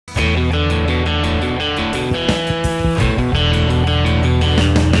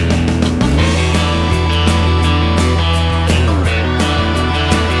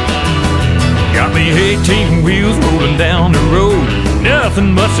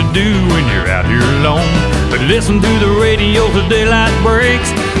much to do when you're out here alone. But listen to the radio till daylight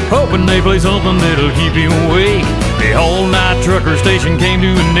breaks, hoping they play something that'll keep you awake. The all-night trucker station came to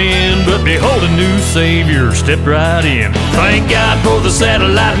an end, but behold, a new savior stepped right in. Thank God for the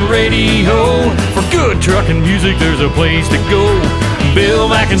satellite and radio. For good trucking music, there's a place to go. Bill,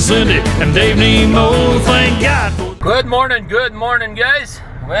 Mac, and Cindy, and Dave Nemo. Thank God for... Good morning, guys.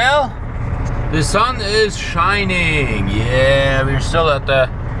 Well, the sun is shining. Yeah, we're still at the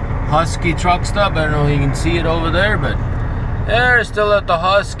Husky truck stop. I don't know if you can see it over there, but yeah, we're still at the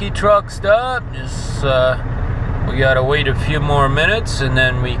Husky truck stop. Just we gotta wait a few more minutes and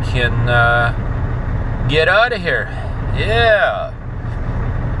then we can get out of here. Yeah,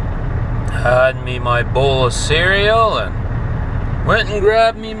 had me my bowl of cereal and went and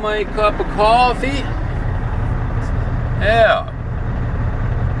grabbed me my cup of coffee. Yeah,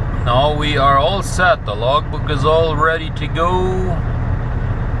 now we are all set. The logbook is all ready to go.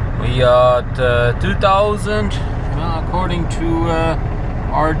 We got 2,000, according to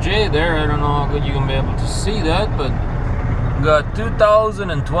RJ there. I don't know how good you're gonna be able to see that, but we got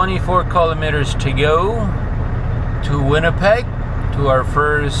 2,024 kilometers to go to Winnipeg, to our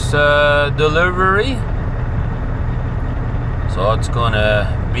first delivery. So it's gonna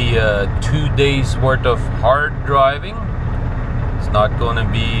be 2 days worth of hard driving. It's not gonna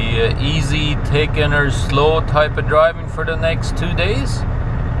be easy taking or slow type of driving for the next 2 days,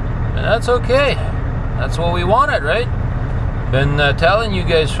 and that's okay. That's what we wanted, right? Been telling you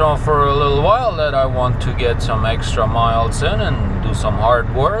guys for a little while that I want to get some extra miles in and do some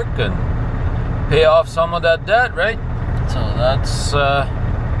hard work and pay off some of that debt, right? So that's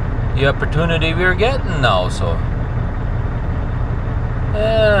the opportunity we're getting now. So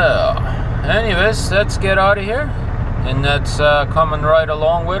yeah, anyways, let's get out of here, and that's coming right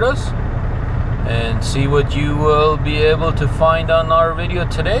along with us, and see what you will be able to find on our video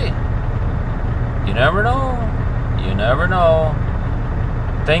today. You never know. You never know.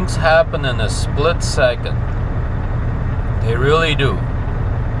 Things happen in a split second. They really do.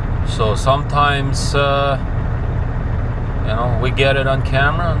 So sometimes, you know, we get it on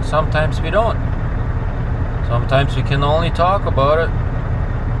camera, and sometimes we don't. Sometimes we can only talk about it.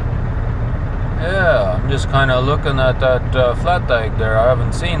 Yeah, I'm just kind of looking at that flat tag there. I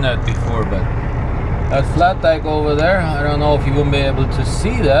haven't seen that before, but that flat tag over there, I don't know if you will be able to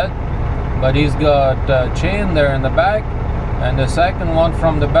see that, but he's got a chain there in the back, and the second one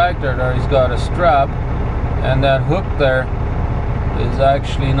from the back there, he's got a strap, and that hook there is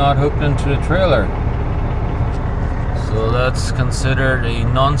actually not hooked into the trailer. So that's considered a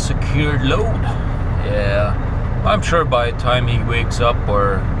non-secured load. Yeah, I'm sure by the time he wakes up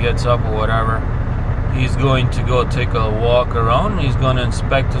or gets up or whatever, he's going to go take a walk around, he's going to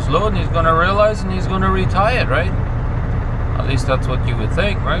inspect his load, and he's going to realize, and he's going to retie it, right? At least that's what you would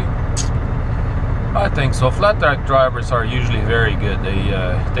think, right? I think so. Flat track drivers are usually very good.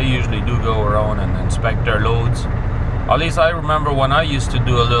 They usually do go around and inspect their loads. At least I remember when I used to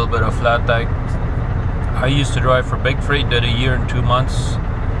do a little bit of flat tag. I used to drive for Big Freight, did a year and 2 months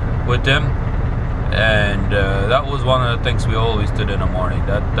with them, and that was one of the things we always did in the morning.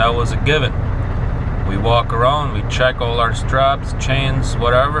 That was a given. We walk around, we check all our straps, chains,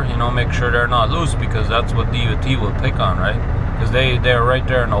 whatever, you know, make sure they're not loose, because that's what DOT will pick on, right? Because they're right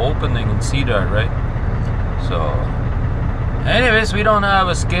there in the open, they can see that, right? So anyways, we don't have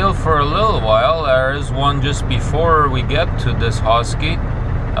a scale for a little while. There is one just before we get to this Husky.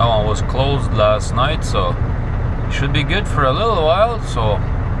 That one was closed last night, so it should be good for a little while. So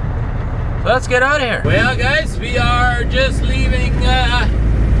let's get out of here. Well, guys, we are just leaving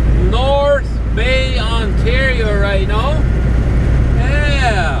North Bay, Ontario right now.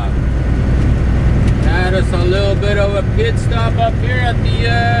 Yeah, had us a little bit of a pit stop up here at the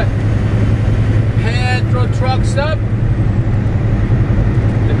Pedro truck stop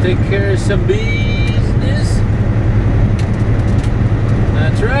to take care of some business.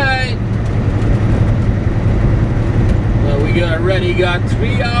 That's right. Well, we already got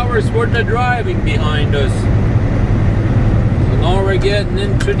 3 hours worth of driving behind us. So now we're getting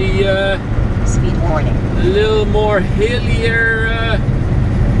into the speed warning, a little more hillier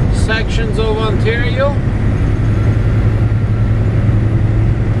sections of Ontario.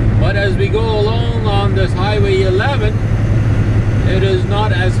 But as we go along on this Highway 11, it is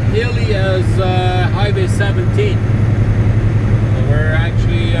not as hilly as Highway 17. So we're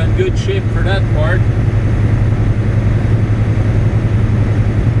actually in good shape for that part.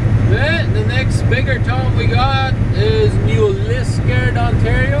 Then the next bigger town we got is New Liskeard,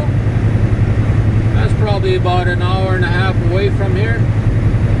 Ontario. That's probably about an hour and a half away from here.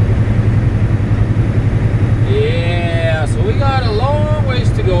 Yeah, so we got a long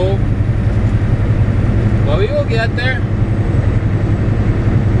ways to go. go. But we will get there.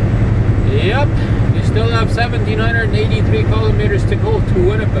 Yep, we still have 1,783 kilometers to go to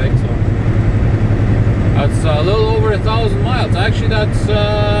Winnipeg, so that's a little over 1,000 miles. Actually, that's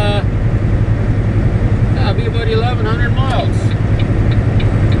that'll be about 1,100 miles.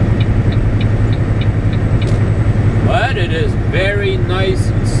 But it is very nice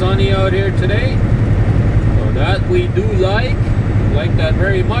and sunny out here today, so that we do like that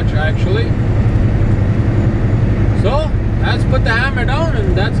very much, actually. So let's put the hammer down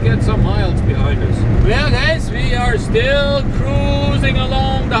and let's get some miles behind us. Well guys, we are still cruising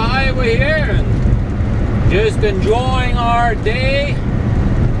along the highway here and just enjoying our day.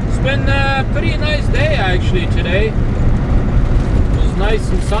 It's been a pretty nice day actually today. It was nice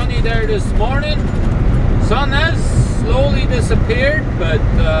and sunny there this morning. Sun has slowly disappeared, but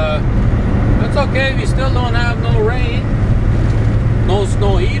that's okay. We still don't have no rain, no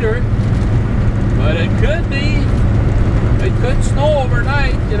snow either, but it could be. It could snow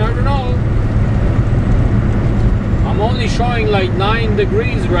overnight, you never know. I'm only showing like 9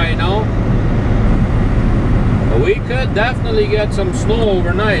 degrees right now. But we could definitely get some snow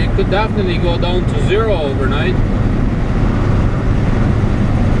overnight. It could definitely go down to 0 overnight.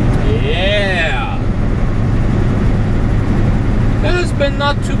 Yeah. It's been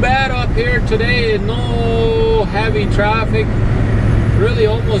not too bad up here today. No heavy traffic. Really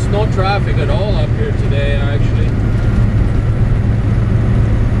almost no traffic at all up here today actually.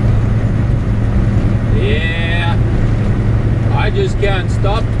 Yeah, I just can't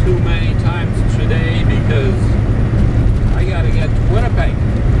stop too many times today because I gotta get to Winnipeg.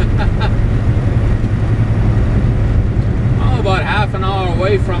 I'm about half an hour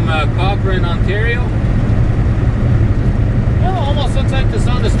away from Cochrane, Ontario. Well, almost looks like the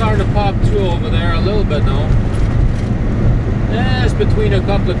sun is starting to pop through over there a little bit now. Yeah, it's between a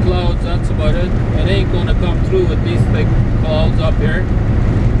couple of clouds, that's about it. It ain't gonna come through with these thick clouds up here.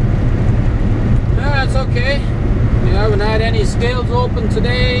 That's okay. We haven't had any scales open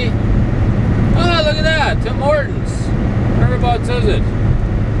today. Oh, look at that, Tim Hortons. Whereabouts is it?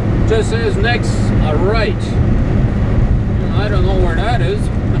 Just says next right. I don't know where that is.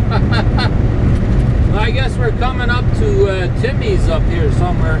 Well, I guess we're coming up to Timmy's up here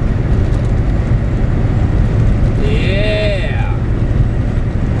somewhere. Yeah.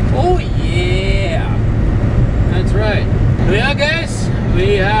 Oh yeah. That's right. Yeah, guys.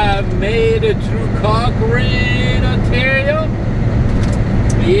 We have made it through Cochrane, Ontario.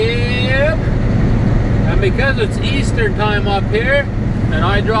 Yep. And because it's Eastern time up here, and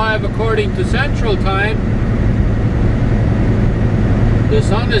I drive according to Central time, the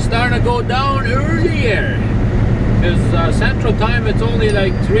sun is starting to go down earlier. Because Central time it's only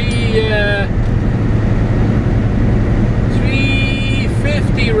like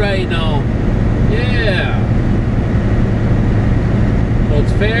 3:50 right now. Yeah. So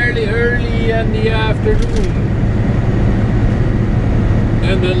it's fairly early in the afternoon.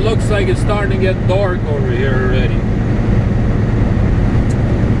 And it looks like it's starting to get dark over here already.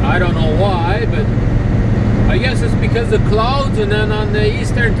 I don't know why, but I guess it's because of clouds, and then on the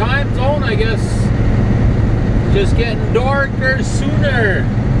Eastern time zone, I guess just getting darker sooner.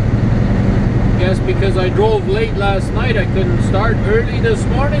 I guess because I drove late last night, I couldn't start early this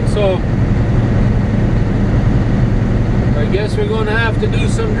morning, so I guess we're going to have to do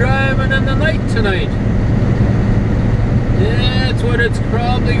some driving in the night tonight. That's what it's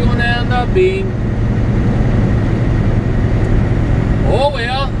probably going to end up being. Oh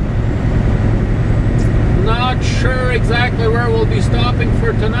well. Not sure exactly where we'll be stopping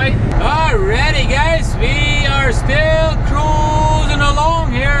for tonight. Alrighty guys, we are still cruising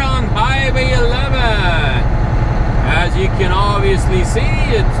along here on Highway 11. As you can obviously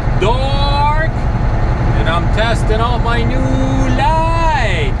see, it's dark. And I'm testing out my new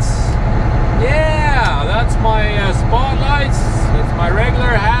lights. Yeah, that's my spotlights. That's my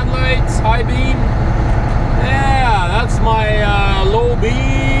regular headlights, high beam. Yeah, that's my low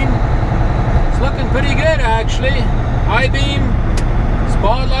beam. It's looking pretty good actually. High beam,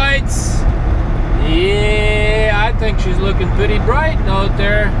 spotlights. Yeah, I think she's looking pretty bright out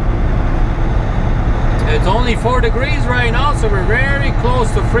there. It's only 4 degrees right now, so we're very close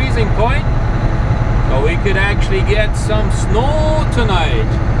to freezing point. So we could actually get some snow tonight.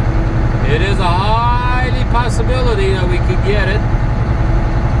 It is a highly possibility that we could get it.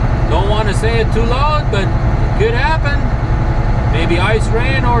 Don't want to say it too loud, but it could happen. Maybe ice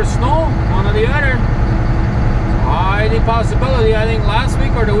rain or snow, one or the other. Highly possibility. I think last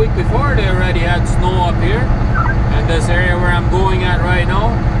week or the week before they already had snow up here in this area where I'm going at right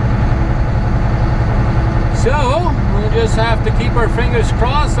now. So we'll just have to keep our fingers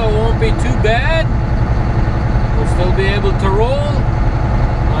crossed so it won't be too bad. We'll still be able to roll.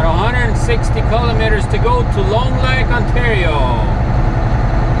 About 160 kilometers to go to Long Lake, Ontario.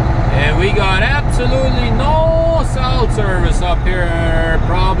 And we got absolutely no cell service up here,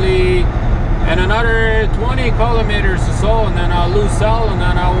 probably in another 20 kilometers or so, and then I'll lose cell, and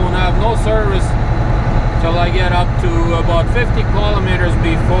then I won't have no service till I get up to about 50 kilometers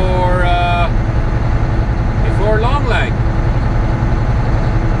before Long Lake.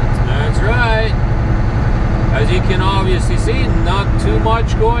 That's right. As you can obviously see, not too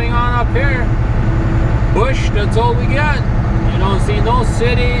much going on up here. Bush, that's all we got. You don't see no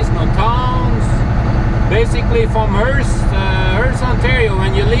cities, no towns. Basically from Hearst, Ontario,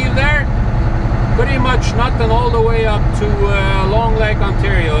 when you leave there, pretty much nothing all the way up to Long Lake,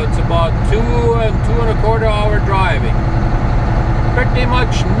 Ontario. It's about 2 and 2.25 hour driving. Pretty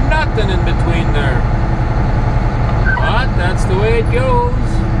much nothing in between there. But that's the way it goes.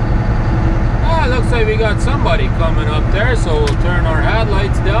 Ah, looks like we got somebody coming up there, so we'll turn our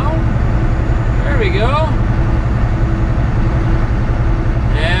headlights down. There we go.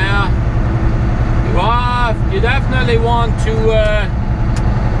 Yeah. You definitely want to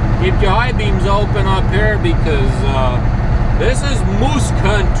keep your high beams open up here, because this is moose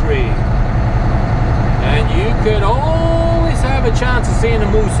country. And you could always have a chance of seeing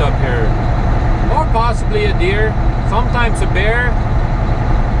a moose up here. Or possibly a deer. Sometimes a bear.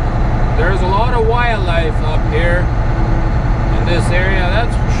 There's a lot of wildlife up here in this area,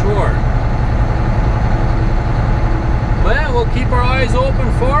 that's for sure. But yeah, we'll keep our eyes open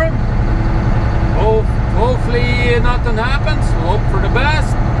for him. Hopefully nothing happens. We'll hope for the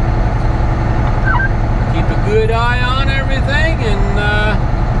best. Keep a good eye on everything, and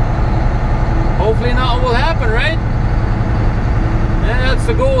hopefully nothing will happen, right? And that's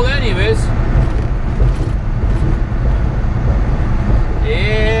the goal anyways.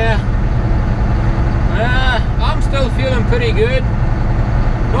 Yeah. I'm still feeling pretty good.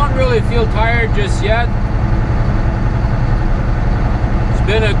 Don't really feel tired just yet. It's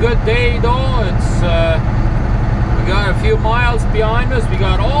been a good day though. It's we got a few miles behind us. We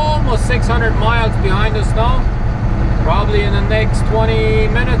got almost 600 miles behind us now. Probably in the next 20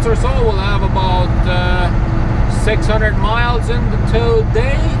 minutes or so we'll have about 600 miles into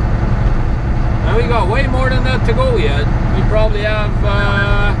today. And we got way more than that to go yet. We probably have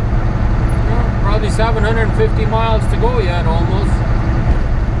probably 750 miles to go yet, almost.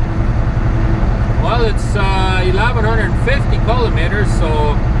 Well, it's 1150 kilometers,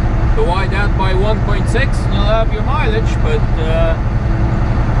 so divide that by 1.6 and you'll have your mileage. But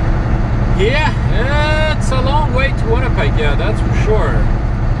yeah, it's a long way to Winnipeg, yeah, that's for sure.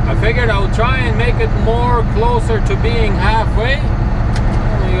 I figured I would try and make it more closer to being halfway.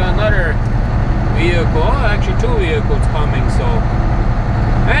 We got another vehicle, actually 2 vehicles coming, so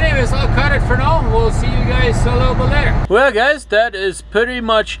anyways, I'll cut it for now. We'll see you guys a little bit later. Well guys, that is pretty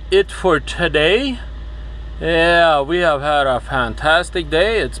much it for today. Yeah, we have had a fantastic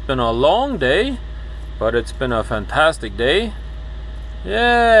day. It's been a long day, but it's been a fantastic day.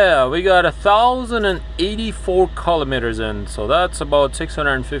 Yeah, we got 1,084 kilometers in, so that's about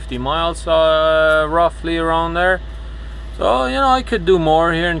 650 miles, roughly around there. So, you know, I could do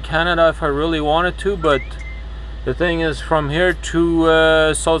more here in Canada if I really wanted to, but the thing is, from here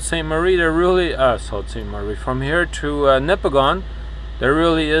to Sault Ste. Marie, there really, from here to Nipigon, there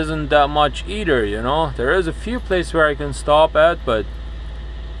really isn't that much either, you know. There is a few places where I can stop at, but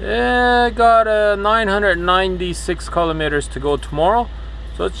yeah, I got 996 kilometers to go tomorrow,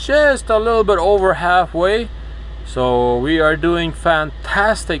 so it's just a little bit over halfway. So we are doing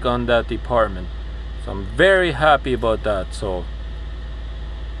fantastic on that department, so I'm very happy about that. So,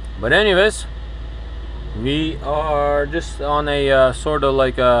 but anyways, we are just on a sort of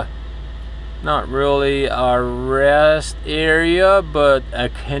like a, not really a rest area, but a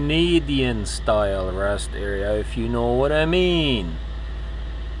Canadian style rest area, if you know what I mean.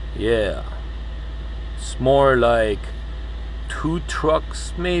 Yeah, it's more like 2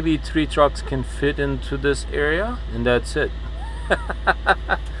 trucks, maybe 3 trucks can fit into this area, and that's it.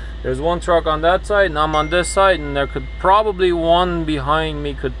 There's 1 truck on that side and I'm on this side, and there could probably one behind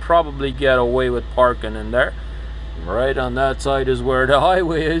me could probably get away with parking in there. Right on that side is where the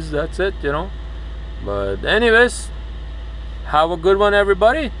highway is, that's it, you know. But anyways, have a good one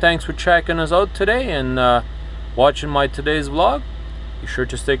everybody. Thanks for checking us out today and watching my today's vlog. Be sure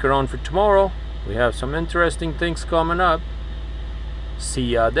to stick around for tomorrow. We have some interesting things coming up.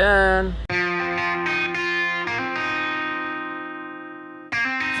 See ya then.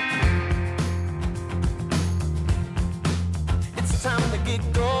 It's time to get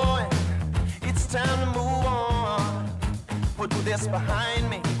going. It's time to move on. this behind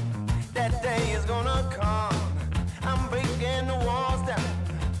me.